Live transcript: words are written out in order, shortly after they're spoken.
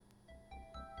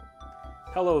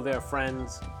Hello there,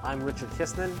 friends. I'm Richard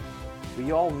Kistner.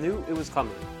 We all knew it was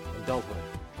coming. Adulthood,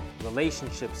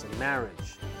 relationships and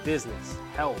marriage, business,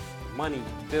 health, money,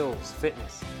 bills,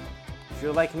 fitness. If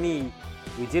you're like me,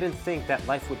 we didn't think that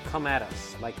life would come at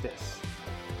us like this.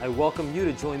 I welcome you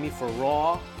to join me for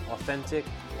raw, authentic,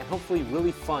 and hopefully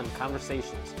really fun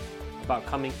conversations about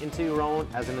coming into your own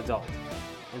as an adult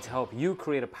and to help you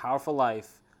create a powerful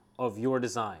life of your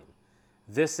design.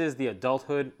 This is the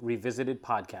Adulthood Revisited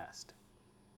podcast.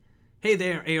 Hey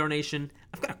there, AR Nation.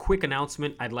 I've got a quick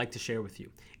announcement I'd like to share with you.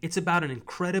 It's about an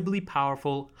incredibly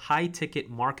powerful, high-ticket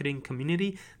marketing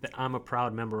community that I'm a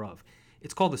proud member of.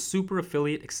 It's called the Super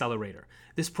Affiliate Accelerator.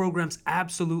 This program's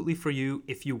absolutely for you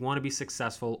if you want to be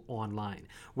successful online.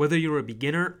 Whether you're a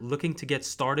beginner looking to get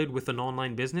started with an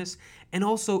online business, and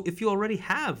also if you already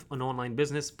have an online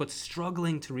business but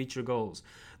struggling to reach your goals.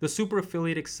 The Super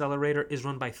Affiliate Accelerator is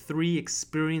run by 3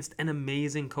 experienced and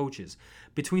amazing coaches.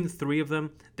 Between the 3 of them,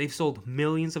 they've sold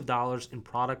millions of dollars in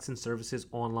products and services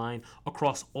online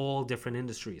across all different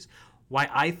industries. Why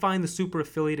I find the Super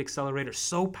Affiliate Accelerator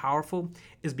so powerful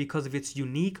is because of its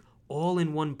unique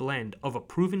all-in-one blend of a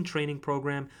proven training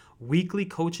program, weekly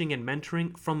coaching and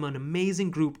mentoring from an amazing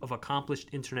group of accomplished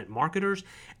internet marketers,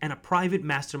 and a private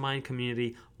mastermind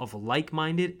community of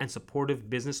like-minded and supportive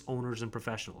business owners and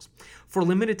professionals. For a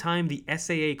limited time, the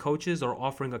SAA coaches are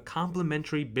offering a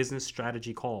complimentary business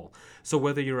strategy call. So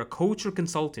whether you're a coach or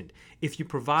consultant, if you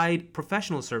provide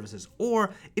professional services,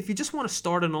 or if you just want to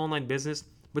start an online business,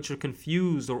 but you're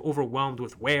confused or overwhelmed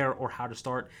with where or how to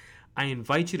start, I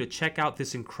invite you to check out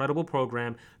this incredible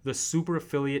program, the Super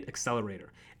Affiliate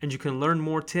Accelerator. And you can learn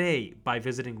more today by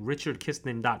visiting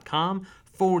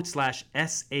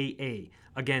richardkistner.com/SAA.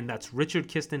 Again, that's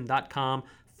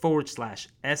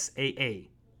richardkistner.com/SAA.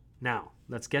 Now,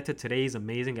 let's get to today's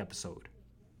amazing episode.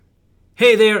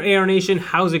 Hey there, AR Nation.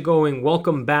 How's it going?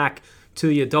 Welcome back to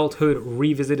the Adulthood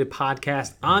Revisited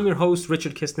podcast. I'm your host,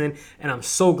 Richard Kistner, and I'm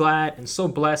so glad and so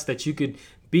blessed that you could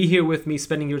be here with me,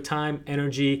 spending your time,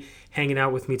 energy, hanging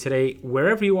out with me today.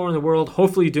 Wherever you are in the world,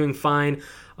 hopefully you're doing fine.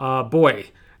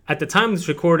 At the time of this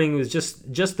recording, it was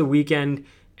just the weekend,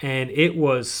 and it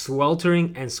was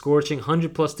sweltering and scorching,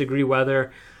 100-plus degree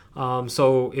weather.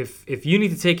 So if you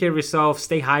need to take care of yourself,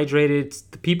 stay hydrated.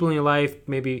 The people in your life,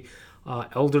 maybe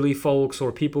elderly folks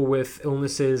or people with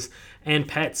illnesses and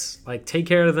pets, like take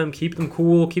care of them, keep them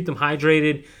cool, keep them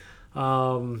hydrated.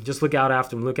 Just look out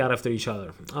after them, look out after each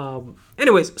other.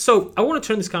 Anyways, so I want to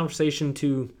turn this conversation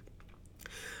to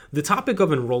the topic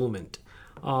of enrollment.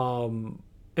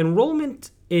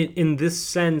 Enrollment in this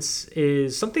sense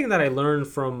is something that I learned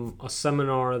from a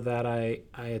seminar that I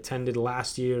attended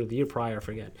last year, the year prior, I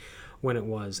forget when it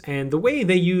was. And the way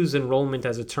they use enrollment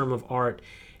as a term of art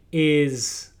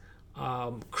is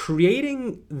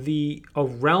creating a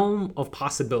realm of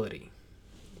possibility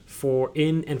for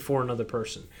another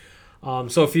person.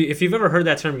 So if you've ever heard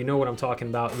that term, you know what I'm talking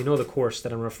about. You know the course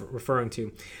that I'm referring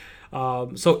to.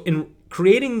 So in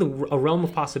creating a realm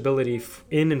of possibility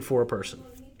in and for a person.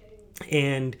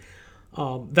 And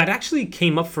that actually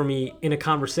came up for me in a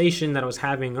conversation that I was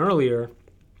having earlier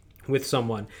with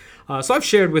someone. So I've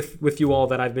shared with you all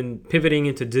that I've been pivoting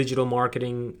into digital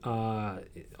marketing,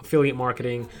 affiliate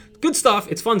marketing. Good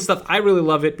stuff. It's fun stuff. I really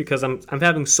love it because I'm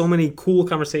having so many cool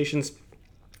conversations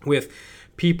with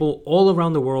people all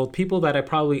around the world, people that I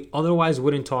probably otherwise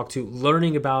wouldn't talk to,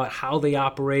 learning about how they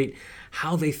operate,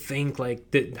 how they think,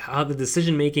 how the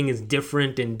decision making is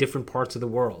different in different parts of the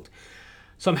world.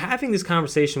 So I'm having this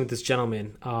conversation with this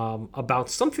gentleman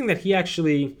about something that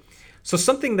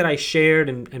something that I shared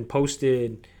and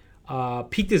posted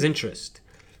piqued his interest.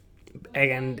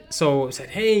 And so I said,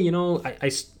 hey,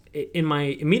 I in my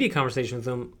immediate conversation with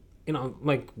him, I'm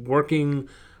like working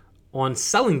on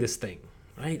selling this thing.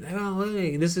 Right? Oh,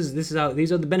 hey, this is how,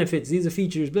 these are the benefits, these are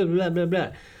features, blah, blah, blah,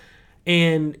 blah.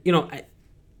 And,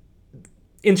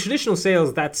 in traditional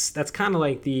sales, that's kind of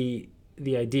like the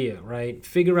idea, right?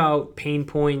 Figure out pain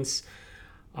points,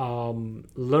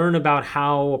 learn about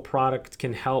how a product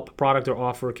or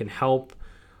offer can help,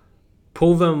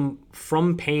 pull them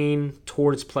from pain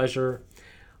towards pleasure,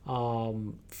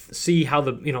 see how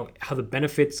the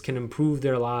benefits can improve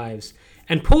their lives,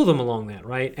 and pull them along that,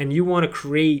 right? And you want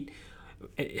to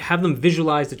have them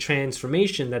visualize the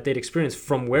transformation that they'd experience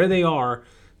from where they are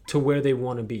to where they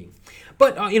want to be.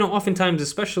 But, oftentimes,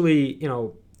 especially,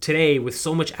 today with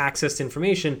so much access to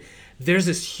information, there's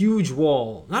this huge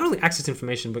wall, not only access to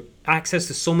information, but access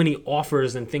to so many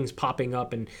offers and things popping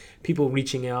up and people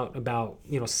reaching out about,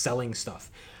 selling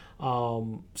stuff.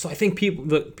 So I think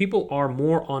people are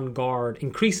more on guard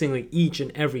increasingly each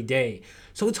and every day.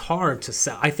 So it's hard to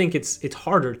sell. I think it's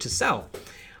harder to sell.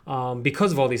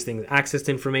 because of all these things, access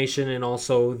to information and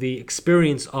also the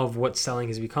experience of what selling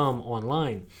has become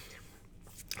online.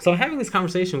 So I'm having this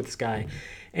conversation with this guy,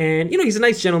 and he's a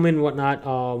nice gentleman and whatnot.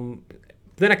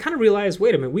 Then I kind of realized,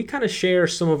 wait a minute, we kind of share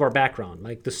some of our background,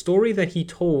 like the story that he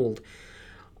told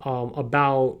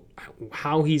about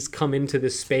how he's come into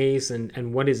this space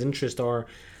and what his interests are.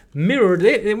 Mirrored,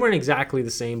 they weren't exactly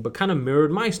the same, but kind of mirrored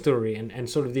my story and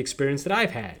sort of the experience that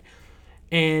I've had.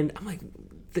 And I'm like,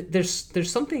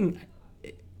 there's something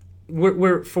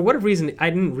where for whatever reason I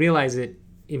didn't realize it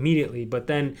immediately, but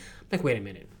then I'm like, wait a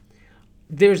minute.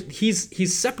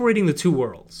 He's separating the two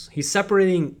worlds. He's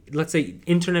separating, let's say,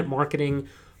 internet marketing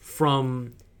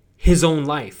from his own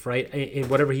life, right? In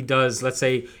whatever he does, let's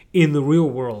say, in the real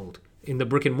world, in the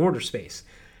brick and mortar space.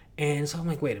 And so I'm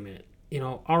like, wait a minute.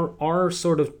 Our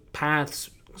sort of paths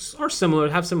are similar,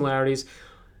 have similarities.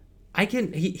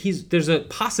 There's a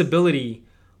possibility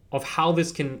of how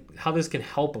this can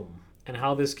help him and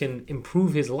how this can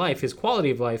improve his life, his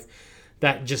quality of life,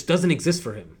 that just doesn't exist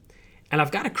for him. And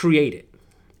I've got to create it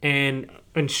and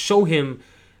show him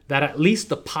that at least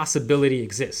the possibility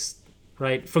exists,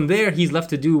 right? From there, he's left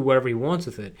to do whatever he wants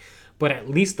with it, but at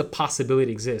least the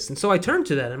possibility exists. And so I turned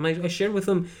to that and I shared with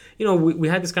him, we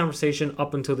had this conversation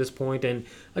up until this point, and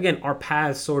again, our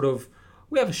paths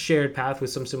we have a shared path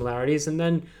with some similarities. And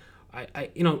then I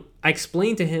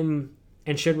explained to him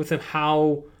and shared with him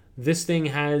how this thing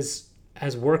has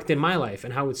worked in my life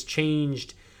and how it's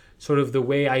changed sort of the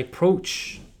way I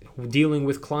approach dealing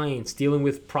with clients, dealing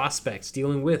with prospects,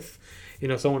 dealing with,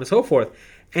 so on and so forth.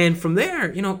 And from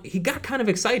there, he got kind of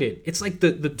excited. It's like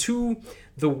the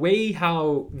way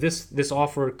how this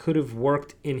offer could have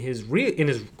worked in his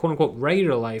quote unquote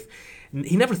regular life.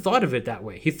 He never thought of it that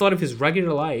way. He thought of his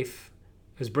regular life,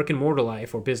 his brick and mortar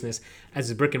life or business, as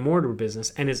his brick and mortar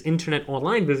business, and his internet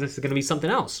online business is going to be something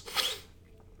else.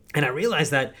 And I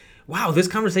realized that, wow, this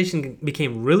conversation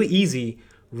became really easy,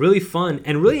 really fun,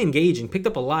 and really engaging, picked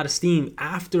up a lot of steam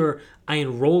after I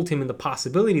enrolled him in the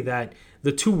possibility that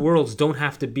the two worlds don't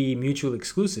have to be mutually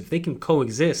exclusive. They can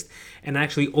coexist and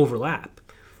actually overlap.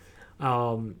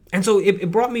 And so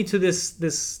it brought me to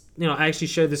this, I actually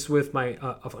shared this with my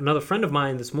another friend of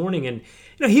mine this morning, and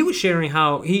he was sharing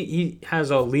how he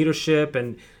has a leadership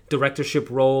and directorship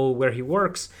role where he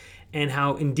works, and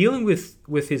how in dealing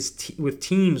with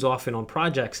teams often on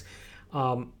projects,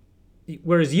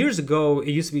 whereas years ago it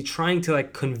used to be trying to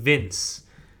convince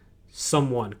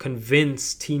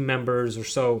team members or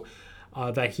so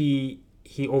that he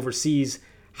oversees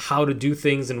how to do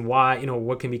things and why,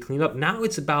 what can be cleaned up. Now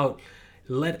it's about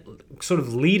sort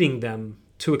of leading them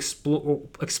to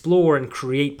explore and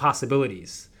create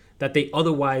possibilities that they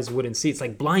otherwise wouldn't see. It's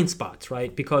like blind spots,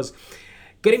 right? Because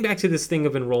getting back to this thing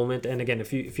of enrollment, and again,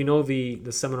 if you know the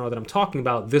seminar that I'm talking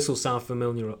about, this will sound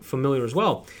familiar as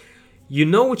well. You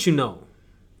know what you know,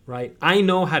 right? I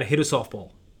know how to hit a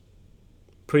softball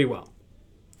pretty well.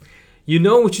 You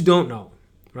know what you don't know,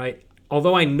 right?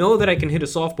 Although I know that I can hit a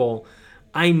softball,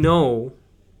 I know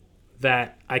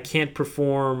that I can't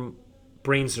perform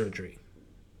brain surgery,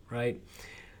 right?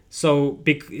 So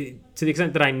to the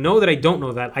extent that I know that I don't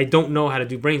know that, I don't know how to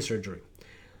do brain surgery.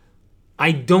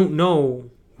 I don't know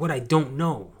what I don't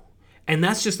know. And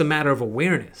that's just a matter of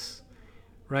awareness,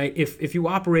 right? If you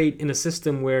operate in a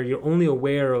system where you're only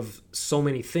aware of so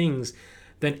many things,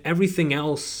 then everything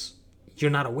else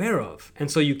you're not aware of. And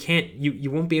so you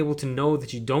won't be able to know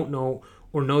that you don't know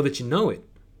or know that you know it.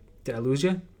 Did I lose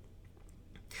you?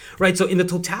 Right, so in the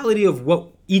totality of what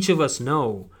each of us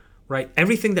know, right,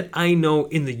 everything that I know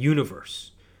in the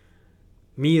universe,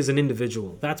 me as an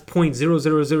individual, that's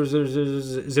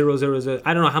 0.0000000.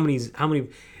 I don't know how many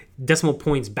decimal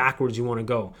points backwards you want to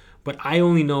go, but I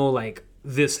only know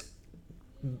this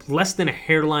less than a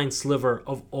hairline sliver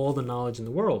of all the knowledge in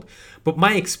the world. But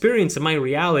my experience and my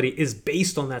reality is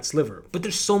based on that sliver. But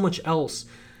there's so much else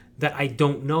that I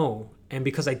don't know. And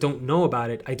because I don't know about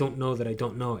it, I don't know that I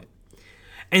don't know it.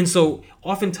 And so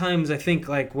oftentimes I think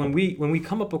when we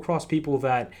come up across people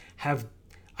that have,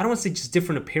 I don't want to say just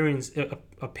different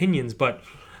opinions, but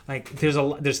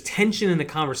there's tension in the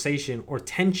conversation or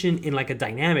tension in a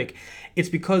dynamic. It's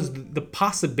because the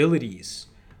possibilities,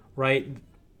 right?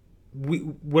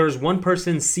 Whereas one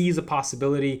person sees a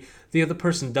possibility, the other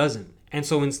person doesn't. And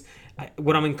so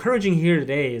what I'm encouraging here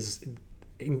today is,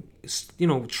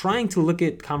 trying to look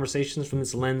at conversations from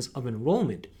this lens of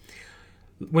enrollment.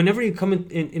 Whenever you come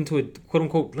into a quote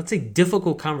unquote, let's say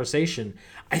difficult conversation,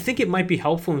 I think it might be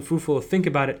helpful and fruitful to think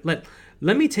about it. Let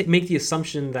me make the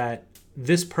assumption that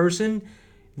this person,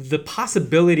 the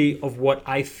possibility of what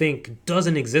I think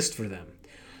doesn't exist for them.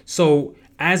 So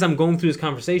as I'm going through this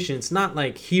conversation, it's not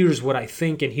like here's what I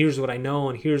think and here's what I know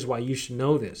and here's why you should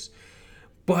know this.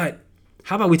 But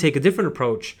how about we take a different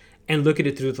approach and look at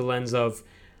it through the lens of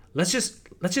let's just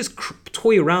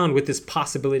toy around with this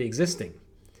possibility existing.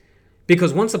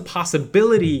 Because once a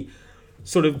possibility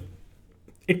sort of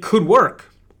it could work,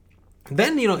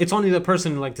 then it's only the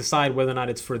person to like decide whether or not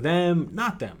it's for them,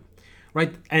 not them,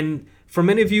 right? And for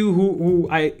many of you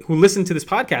who listen to this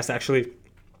podcast, actually,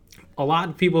 a lot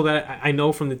of people that I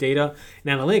know from the data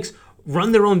and analytics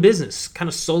run their own business, kind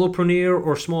of solopreneur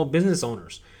or small business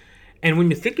owners. And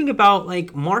when you're thinking about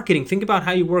like marketing, think about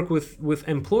how you work with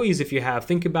employees if you have.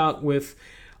 Think about with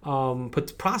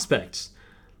prospects.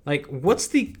 Like what's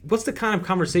the kind of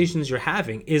conversations you're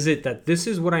having? Is it that this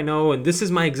is what I know and this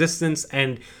is my existence,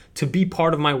 and to be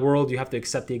part of my world you have to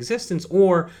accept the existence?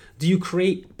 Or do you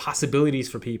create possibilities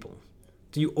for people?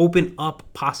 Do you open up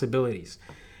possibilities?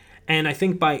 And I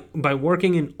think by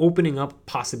working and opening up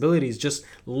possibilities, just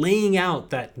laying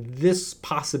out that this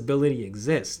possibility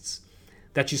exists,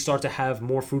 that you start to have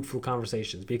more fruitful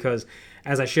conversations. Because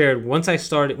as I shared, once I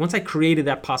created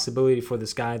that possibility for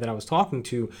this guy that I was talking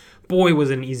to, boy, was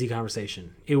it an easy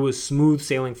conversation. It was smooth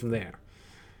sailing from there.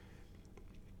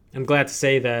 I'm glad to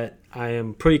say that I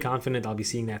am pretty confident I'll be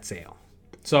seeing that sail.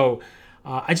 So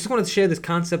I just wanted to share this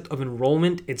concept of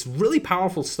enrollment. It's really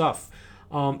powerful stuff.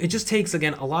 It just takes,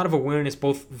 again, a lot of awareness,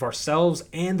 both of ourselves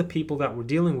and the people that we're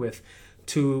dealing with,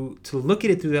 to look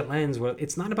at it through that lens where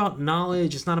it's not about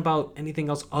knowledge, it's not about anything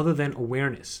else other than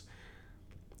awareness.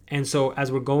 And so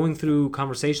as we're going through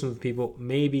conversations with people,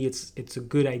 maybe it's a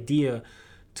good idea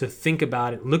to think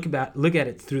about it, look at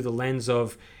it through the lens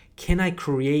of, can I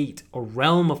create a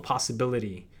realm of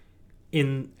possibility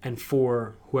in and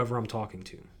for whoever I'm talking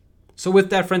to? So with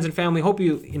that, friends and family, hope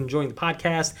you're enjoying the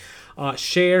podcast.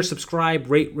 Share,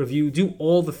 subscribe, rate, review, do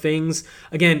all the things.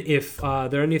 Again, if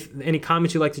there are any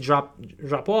comments you'd like to drop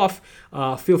off,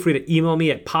 feel free to email me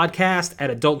at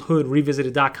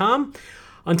podcast@adulthoodrevisited.com.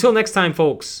 Until next time,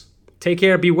 folks, take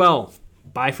care, be well.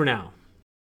 Bye for now.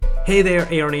 Hey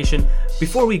there, AR Nation.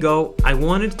 Before we go, I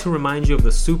wanted to remind you of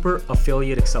the Super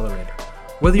Affiliate Accelerator.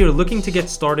 Whether you're looking to get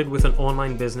started with an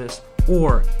online business,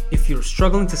 or if you're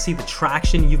struggling to see the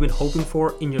traction you've been hoping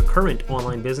for in your current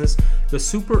online business, the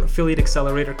Super Affiliate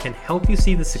Accelerator can help you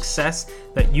see the success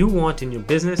that you want in your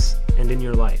business and in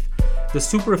your life. The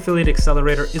Super Affiliate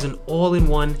Accelerator is an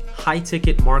all-in-one,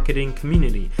 high-ticket marketing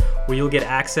community where you'll get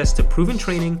access to proven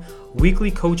training, weekly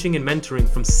coaching and mentoring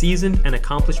from seasoned and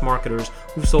accomplished marketers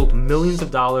who've sold millions of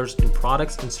dollars in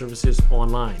products and services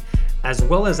online, as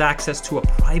well as access to a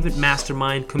private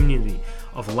mastermind community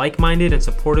of like-minded and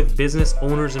supportive business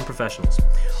owners and professionals.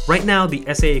 Right now, the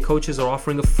SAA coaches are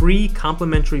offering a free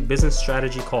complimentary business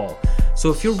strategy call.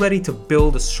 So if you're ready to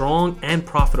build a strong and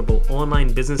profitable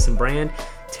online business and brand,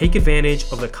 take advantage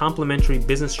of the complimentary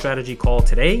business strategy call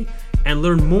today and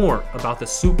learn more about the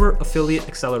Super Affiliate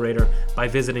Accelerator by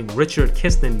visiting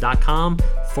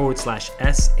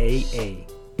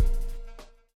richardkiston.com/SAA.